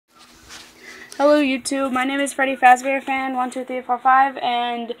Hello YouTube, my name is Freddy Fazbear Fan 12345,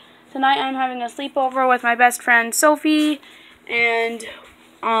 and tonight I'm having a sleepover with my best friend Sophie, and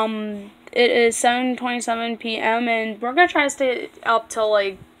it is 7:27 p.m. and we're gonna try to stay up till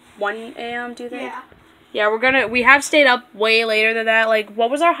like 1 a.m. Do you think? Yeah, we have stayed up way later than that. Like, what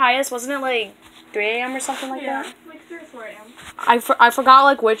was our highest? Wasn't it like 3 a.m. or something like that? Yeah, like 3 or 4 a.m. I forgot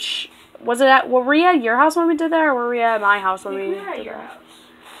like which was it at? Were we at your house when we did that, or were we at my house when we did that?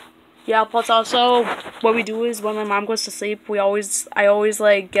 Yeah, plus also what we do is when my mom goes to sleep, I always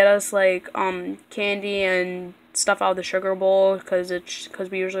like get us like candy and stuff out of the sugar bowl because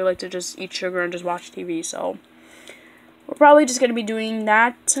we usually like to just eat sugar and just watch TV. So we're probably just gonna be doing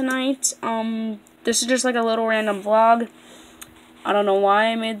that tonight. This is just like a little random vlog. I don't know why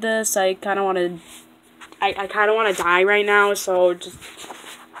I made this. I kind of want to die right now, so just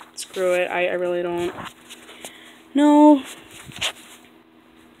screw it. I really don't know.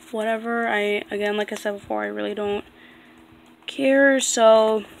 Whatever, again, like I said before, I really don't care,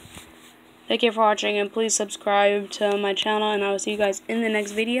 so thank you for watching, and please subscribe to my channel, and I will see you guys in the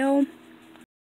next video.